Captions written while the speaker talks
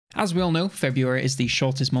As we all know, February is the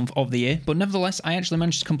shortest month of the year, but nevertheless I actually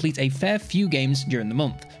managed to complete a fair few games during the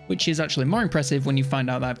month, which is actually more impressive when you find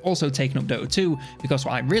out that I've also taken up Dota 2, because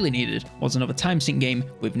what I really needed was another time sink game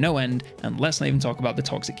with no end, and let's not even talk about the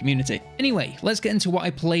toxic community. Anyway, let's get into what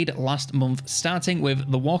I played last month, starting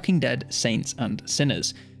with The Walking Dead Saints and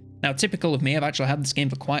Sinners. Now, typical of me, I've actually had this game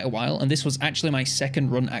for quite a while, and this was actually my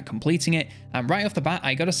second run at completing it, and right off the bat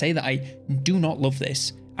I gotta say that I do not love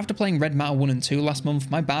this. After playing Red Matter 1 and 2 last month,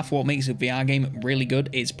 my bar for what makes a VR game really good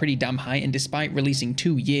is pretty damn high, and despite releasing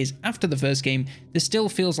 2 years after the first game, this still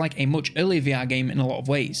feels like a much earlier VR game in a lot of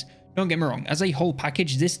ways. Don't get me wrong, as a whole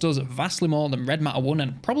package this does vastly more than Red Matter 1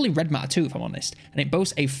 and probably Red Matter 2 if I'm honest, and it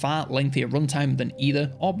boasts a far lengthier runtime than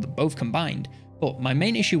either or both combined. But my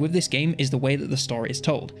main issue with this game is the way that the story is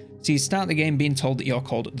told. So you start the game being told that you're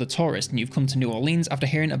called the Tourist and you've come to New Orleans after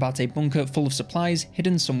hearing about a bunker full of supplies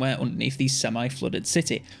hidden somewhere underneath the semi-flooded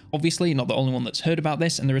city. Obviously you're not the only one that's heard about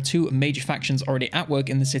this, and there are 2 major factions already at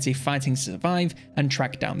work in the city fighting to survive and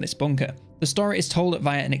track down this bunker. The story is told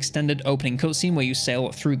via an extended opening cutscene where you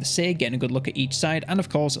sail through the city, getting a good look at each side, and of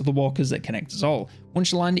course the walkers that connect us all.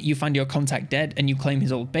 Once you land, you find your contact dead and you claim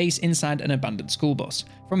his old base inside an abandoned school bus.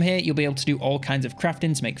 From here you'll be able to do all kinds of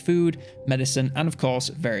crafting to make food, medicine, and of course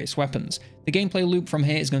various weapons. The gameplay loop from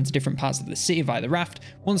here is going to different parts of the city via the raft.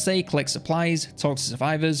 Once they collect supplies, talk to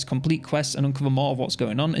survivors, complete quests, and uncover more of what's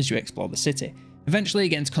going on as you explore the city. Eventually you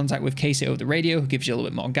get into contact with Casey over the radio, who gives you a little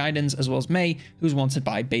bit more guidance, as well as May, who's wanted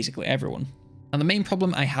by basically everyone. And the main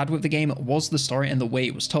problem I had with the game was the story and the way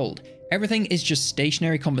it was told. Everything is just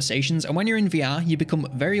stationary conversations, and when you're in VR you become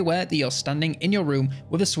very aware that you're standing in your room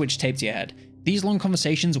with a switch taped to your head. These long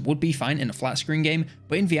conversations would be fine in a flat screen game,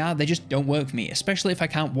 but in VR they just don't work for me, especially if I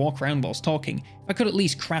can't walk around whilst talking. If I could at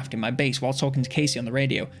least craft in my base while talking to Casey on the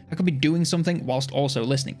radio, I could be doing something whilst also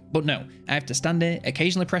listening. But no, I have to stand here,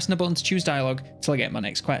 occasionally pressing a button to choose dialogue till I get my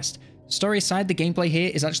next quest. Story aside, the gameplay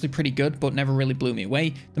here is actually pretty good, but never really blew me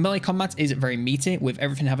away. The melee combat is very meaty, with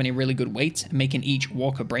everything having a really good weight, making each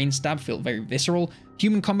walker brain stab feel very visceral.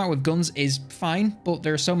 Human combat with guns is fine, but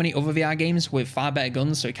there are so many other VR games with far better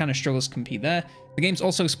guns, so it kind of struggles to compete there. The game's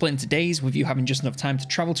also split into days, with you having just enough time to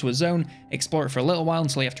travel to a zone, explore it for a little while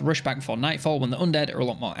until you have to rush back before nightfall when the undead are a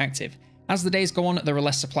lot more active. As the days go on, there are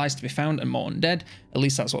less supplies to be found and more undead, at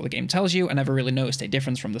least that's what the game tells you. I never really noticed a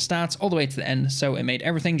difference from the start all the way to the end, so it made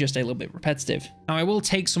everything just a little bit repetitive. Now I will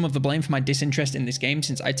take some of the blame for my disinterest in this game,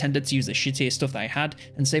 since I tended to use the shittier stuff that I had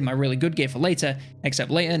and save my really good gear for later,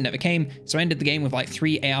 except later never came, so I ended the game with like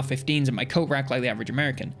 3 AR-15s in my coat rack like the average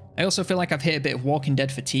American. I also feel like I've hit a bit of Walking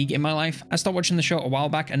Dead fatigue in my life. I stopped watching the show a while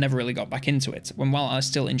back and never really got back into it, when while I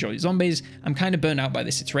still enjoy zombies, I'm kind of burnt out by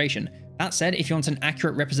this iteration. That said, if you want an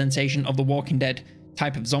accurate representation of the Walking Dead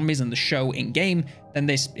type of zombies and the show in game, then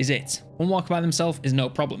this is it. 1 walker by themselves is no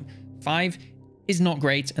problem, 5 is not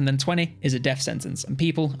great, and then 20 is a death sentence, and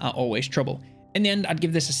people are always trouble. In the end, I'd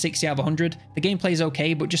give this a 60 out of 100. The gameplay is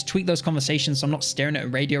okay, but just tweak those conversations so I'm not staring at a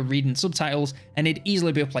radio reading subtitles, and it'd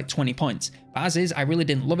easily be up like 20 points. But as is, I really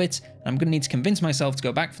didn't love it, and I'm gonna need to convince myself to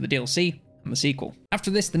go back for the DLC and the sequel. After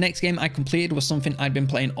this, the next game I completed was something I'd been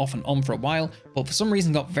playing off and on for a while, but for some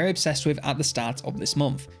reason got very obsessed with at the start of this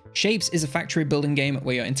month. Shapes is a factory building game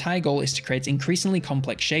where your entire goal is to create increasingly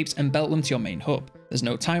complex shapes and belt them to your main hub. There's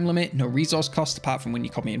no time limit, no resource cost apart from when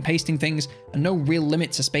you're copying and pasting things, and no real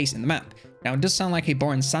limit to space in the map. Now it does sound like a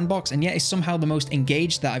boring sandbox, and yet is somehow the most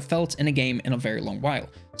engaged that I've felt in a game in a very long while.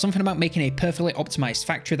 Something about making a perfectly optimized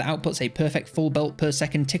factory that outputs a perfect full belt per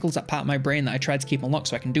second tickles that part of my brain that I tried to keep unlocked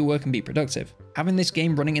so I can do work and be productive. Having this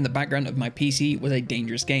game running in the background of my PC was a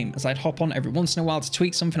dangerous game, as I'd hop on every once in a while to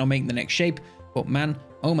tweak something or make the next shape, but man,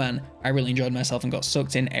 oh man, I really enjoyed myself and got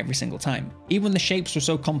sucked in every single time. Even when the shapes were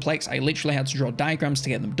so complex I literally had to draw diagrams to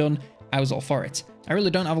get them done, I was all for it. I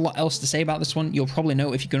really don't have a lot else to say about this one. You'll probably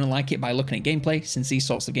know if you're going to like it by looking at gameplay, since these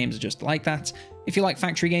sorts of games are just like that. If you like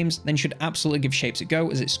factory games, then you should absolutely give Shapes a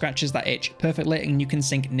go, as it scratches that itch perfectly and you can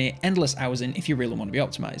sink near endless hours in if you really want to be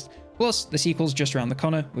optimized. Plus, the sequel's just around the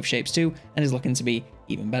corner with Shapes 2 and is looking to be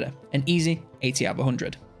even better. An easy 80 out of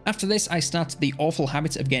 100. After this, I started the awful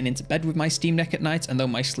habit of getting into bed with my Steam Deck at night, and though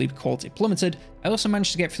my sleep quality plummeted, I also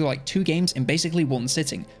managed to get through like 2 games in basically one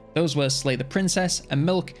sitting. Those were Slay the Princess and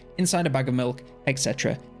Milk, Inside a Bag of Milk,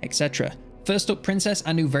 etc, etc. First up, Princess,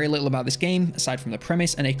 I knew very little about this game, aside from the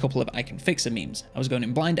premise and a couple of I can fix it memes. I was going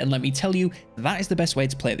in blind, and let me tell you, that is the best way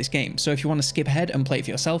to play this game. So if you want to skip ahead and play it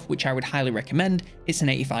for yourself, which I would highly recommend, it's an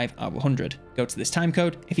 85 out of 100. Go to this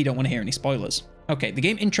timecode if you don't want to hear any spoilers. Okay, the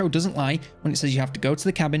game intro doesn't lie when it says you have to go to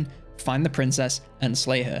the cabin, find the princess, and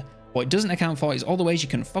slay her. What it doesn't account for is all the ways you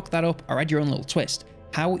can fuck that up or add your own little twist.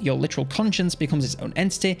 how your literal conscience becomes its own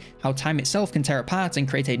entity, how time itself can tear apart and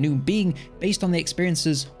create a new being based on the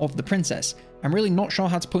experiences of the princess. I'm really not sure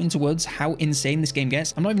how to put into words how insane this game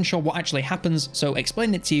gets. I'm not even sure what actually happens, so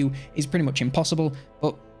explaining it to you is pretty much impossible,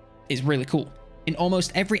 but it's really cool. In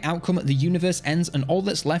almost every outcome, the universe ends and all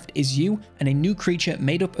that's left is you and a new creature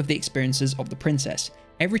made up of the experiences of the princess.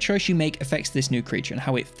 Every choice you make affects this new creature and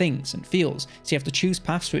how it thinks and feels, so you have to choose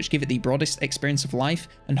paths which give it the broadest experience of life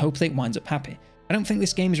and hope that it winds up happy. I don't think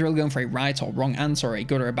this game is really going for a right or wrong answer or a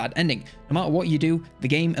good or a bad ending. No matter what you do, the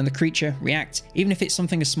game and the creature react, even if it's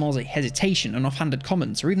something as small as a hesitation, an offhanded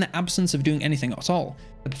comment, or even the absence of doing anything at all.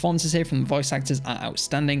 The performances here from the voice actors are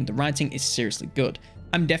outstanding, the writing is seriously good.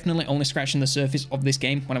 I'm definitely only scratching the surface of this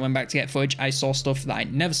game. When I went back to get footage, I saw stuff that I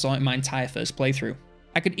never saw in my entire first playthrough.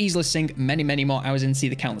 I could easily sink many more hours in and see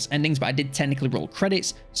the countless endings, but I did technically roll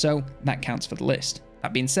credits, so that counts for the list.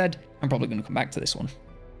 That being said, I'm probably going to come back to this one.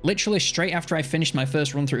 Literally straight after I finished my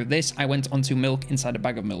first run through of this, I went onto Milk Inside a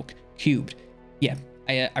Bag of Milk Cubed. Yeah,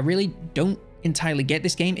 I really don't entirely get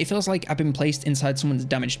this game. It feels like I've been placed inside someone's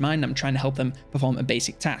damaged mind and I'm trying to help them perform a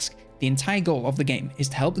basic task. The entire goal of the game is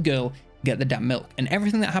to help the girl get the damn milk, and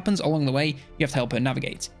everything that happens along the way, you have to help her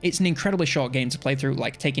navigate. It's an incredibly short game to play through,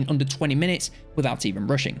 like taking under 20 minutes without even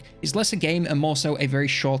rushing. It's less a game and more so a very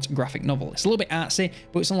short graphic novel. It's a little bit artsy,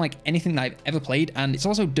 but it's unlike anything that I've ever played, and it's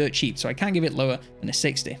also dirt cheap, so I can't give it lower than a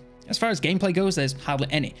 60. As far as gameplay goes, there's hardly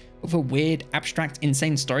any, but for weird, abstract,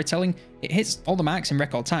 insane storytelling, it hits all the marks in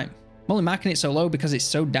record time. I'm only marking it so low because it's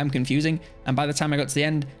so damn confusing, and by the time I got to the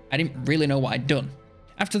end, I didn't really know what I'd done.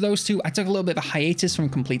 After those two, I took a little bit of a hiatus from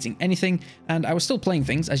completing anything, and I was still playing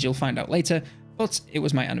things, as you'll find out later, but it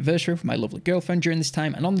was my anniversary with my lovely girlfriend during this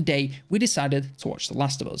time, and on the day, we decided to watch The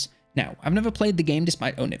Last of Us. Now, I've never played the game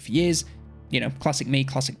despite owning it for years, you know, classic me,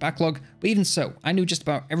 classic backlog, but even so, I knew just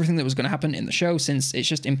about everything that was going to happen in the show since it's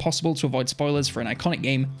just impossible to avoid spoilers for an iconic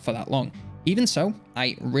game for that long. Even so,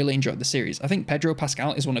 I really enjoyed the series. I think Pedro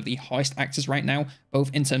Pascal is one of the hottest actors right now, both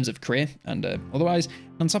in terms of career and otherwise.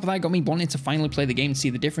 And on top of that, got me wanting to finally play the game to see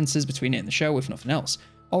the differences between it and the show, if nothing else.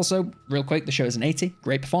 Also, real quick, the show is an 80,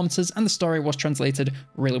 great performances, and the story was translated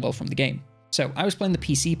really well from the game. So I was playing the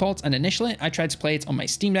PC port, and initially I tried to play it on my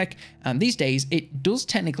Steam Deck, and these days it does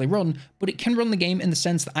technically run, but it can run the game in the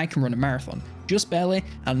sense that I can run a marathon, just barely,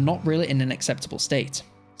 and not really in an acceptable state.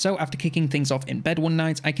 So after kicking things off in bed one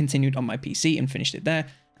night, I continued on my PC and finished it there,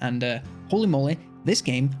 and holy moly, this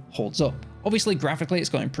game holds up. Obviously, graphically, it's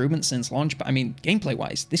got improvements since launch, but I mean,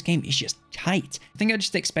 gameplay-wise, this game is just tight. I think I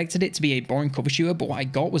just expected it to be a boring cover shooter, but what I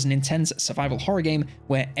got was an intense survival horror game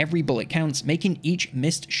where every bullet counts, making each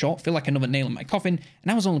missed shot feel like another nail in my coffin,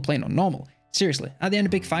 and I was only playing on normal. Seriously, at the end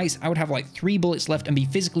of big fights, I would have like 3 bullets left and be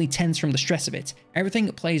physically tense from the stress of it.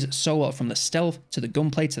 Everything plays so well, from the stealth to the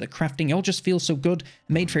gunplay to the crafting. It all just feels so good,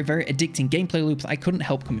 made for a very addicting gameplay loop that I couldn't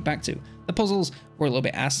help coming back to. The puzzles were a little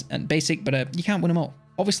bit ass and basic, but you can't win them all.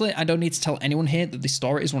 Obviously, I don't need to tell anyone here that this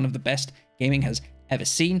story is one of the best gaming has ever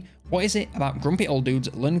seen. What is it about grumpy old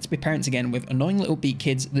dudes learning to be parents again with annoying little beat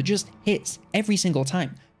kids that just hits every single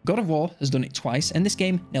time? God of War has done it twice, and this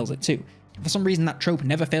game nails it too. For some reason, that trope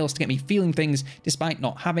never fails to get me feeling things despite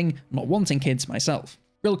not wanting kids myself.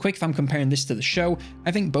 Real quick, if I'm comparing this to the show,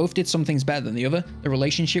 I think both did some things better than the other. The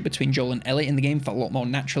relationship between Joel and Ellie in the game felt a lot more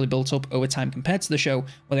naturally built up over time compared to the show,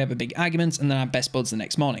 where they have a big argument and then are best buds the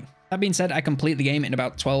next morning. That being said, I complete the game in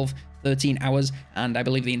about 12-13 hours, and I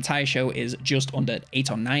believe the entire show is just under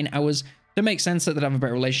 8 or 9 hours. It makes sense that they'd have a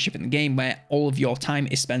better relationship in the game where all of your time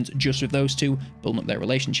is spent just with those two, building up their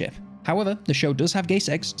relationship. However, the show does have gay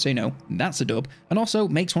sex, so you know, that's a dub, and also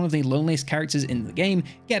makes one of the loneliest characters in the game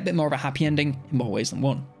get a bit more of a happy ending in more ways than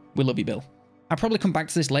one. We love you, Bill. I'll probably come back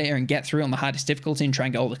to this later and get through on the hardest difficulty and try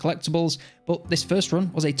and get all the collectibles, but this first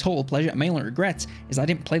run was a total pleasure, and my only regret is I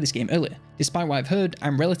didn't play this game earlier. Despite what I've heard,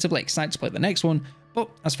 I'm relatively excited to play the next one, but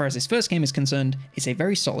as far as this first game is concerned, it's a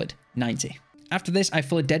very solid 90. After this, I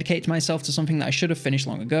fully dedicated myself to something that I should have finished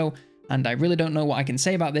long ago, and I really don't know what I can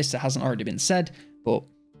say about this that hasn't already been said, but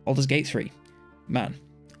Baldur's Gate 3. Man,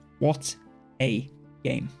 what a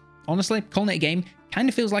game. Honestly, calling it a game kind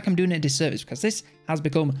of feels like I'm doing it a disservice because this has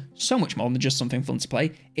become so much more than just something fun to play.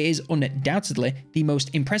 It is undoubtedly the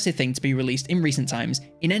most impressive thing to be released in recent times,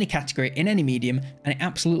 in any category, in any medium, and it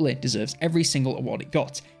absolutely deserves every single award it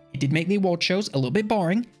got. It did make the award shows a little bit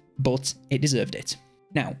boring, but it deserved it.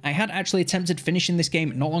 Now, I had actually attempted finishing this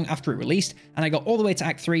game not long after it released, and I got all the way to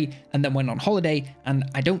Act 3 and then went on holiday, and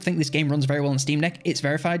I don't think this game runs very well on Steam Deck. It's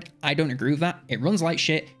verified. I don't agree with that. It runs like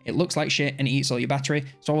shit, it looks like shit, and it eats all your battery,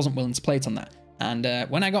 so I wasn't willing to play it on that. And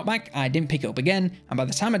when I got back, I didn't pick it up again, and by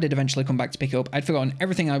the time I did eventually come back to pick it up, I'd forgotten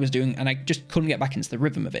everything I was doing, and I just couldn't get back into the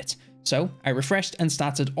rhythm of it. So I refreshed and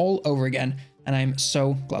started all over again, and I'm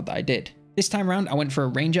so glad that I did. This time around, I went for a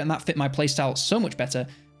ranger, and that fit my playstyle so much better,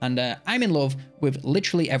 and I'm in love with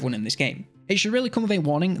literally everyone in this game. It should really come with a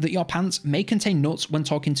warning that your pants may contain nuts when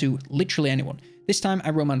talking to literally anyone. This time I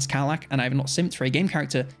romanced Karlach, and I have not simped for a game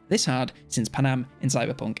character this hard since Panam in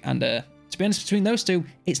Cyberpunk, and to be honest, between those two,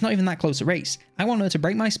 it's not even that close a race. I want her to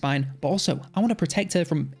break my spine, but also I want to protect her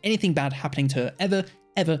from anything bad happening to her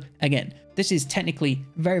ever again. This is technically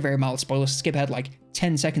very mild spoilers, skip ahead like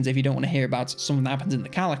 10 seconds if you don't want to hear about something that happens in the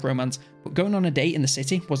Karlach romance, but going on a date in the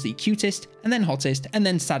city was the cutest, and then hottest, and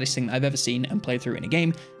then saddest thing that I've ever seen and played through in a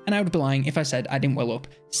game, and I would be lying if I said I didn't well up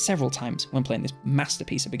several times when playing this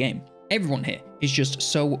masterpiece of a game. Everyone here is just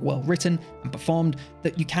so well written and performed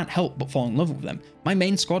that you can't help but fall in love with them. My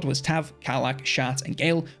main squad was Tav, Karlach, Shat, and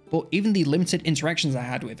Gale, but even the limited interactions I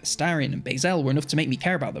had with Astarion and Bazel were enough to make me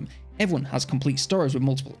care about them. Everyone has complete stories with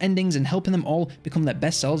multiple endings, and helping them all become their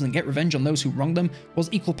best selves and get revenge on those who wronged them was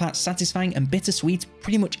equal parts satisfying and bittersweet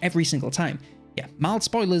pretty much every single time. Yeah, mild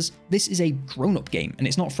spoilers, this is a grown-up game, and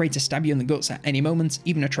it's not afraid to stab you in the guts at any moment,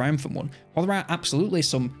 even a triumphant one. While there are absolutely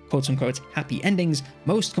some quote-unquote happy endings,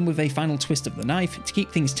 most come with a final twist of the knife to keep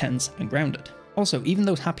things tense and grounded. Also, even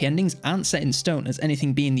those happy endings aren't set in stone as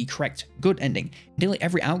anything being the correct good ending. Nearly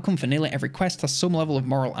every outcome for nearly every quest has some level of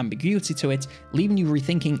moral ambiguity to it, leaving you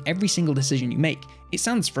rethinking every single decision you make. It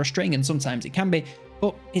sounds frustrating, and sometimes it can be,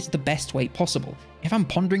 but it's the best way possible. If I'm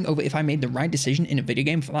pondering over if I made the right decision in a video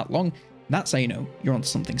game for that long, that's how you know you're onto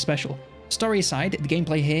something special. Story aside, the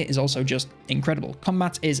gameplay here is also just incredible.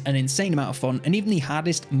 Combat is an insane amount of fun, and even the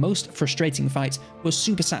hardest, most frustrating fights were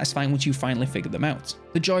super satisfying once you finally figured them out.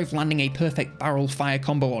 The joy of landing a perfect barrel fire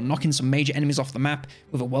combo or knocking some major enemies off the map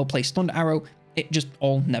with a well-placed thunder arrow, it just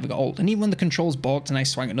all never got old, and even when the controls balked and I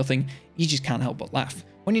swung at nothing, you just can't help but laugh.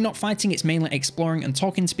 When you're not fighting, it's mainly exploring and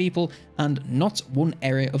talking to people, and not one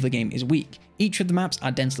area of the game is weak. Each of the maps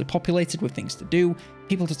are densely populated with things to do,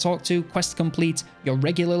 people to talk to, quests to complete. You're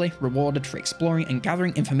regularly rewarded for exploring and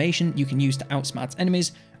gathering information you can use to outsmart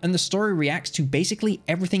enemies, and the story reacts to basically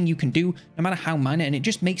everything you can do, no matter how minor, and it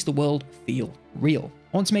just makes the world feel real.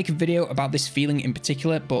 I want to make a video about this feeling in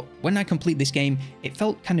particular, but when I complete this game, it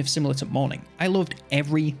felt kind of similar to Morning. I loved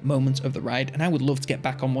every moment of the ride, and I would love to get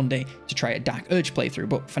back on one day to try a Dark Urge playthrough,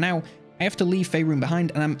 but for now, I have to leave Faerun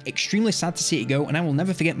behind, and I'm extremely sad to see it go, and I will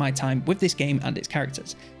never forget my time with this game and its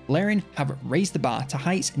characters. Valerian have raised the bar to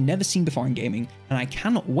heights never seen before in gaming, and I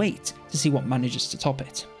cannot wait to see what manages to top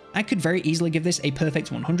it. I could very easily give this a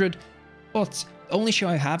perfect 100, but the only issue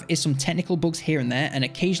I have is some technical bugs here and there, and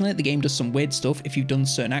occasionally the game does some weird stuff if you've done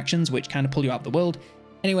certain actions which kind of pull you out of the world.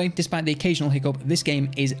 Anyway, despite the occasional hiccup, this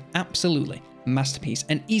game is absolutely a masterpiece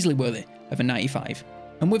and easily worthy of a 95.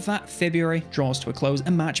 And with that, February draws to a close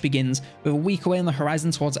and March begins. With a week away on the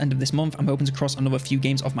horizon towards the end of this month, I'm hoping to cross another few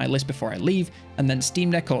games off my list before I leave, and then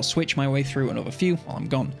Steam Deck or Switch my way through another few while I'm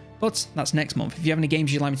gone. But that's next month. If you have any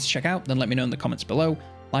games you'd like me to check out, then let me know in the comments below.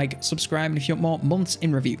 Like, subscribe, and if you want more months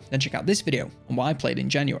in review, then check out this video on what I played in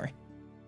January.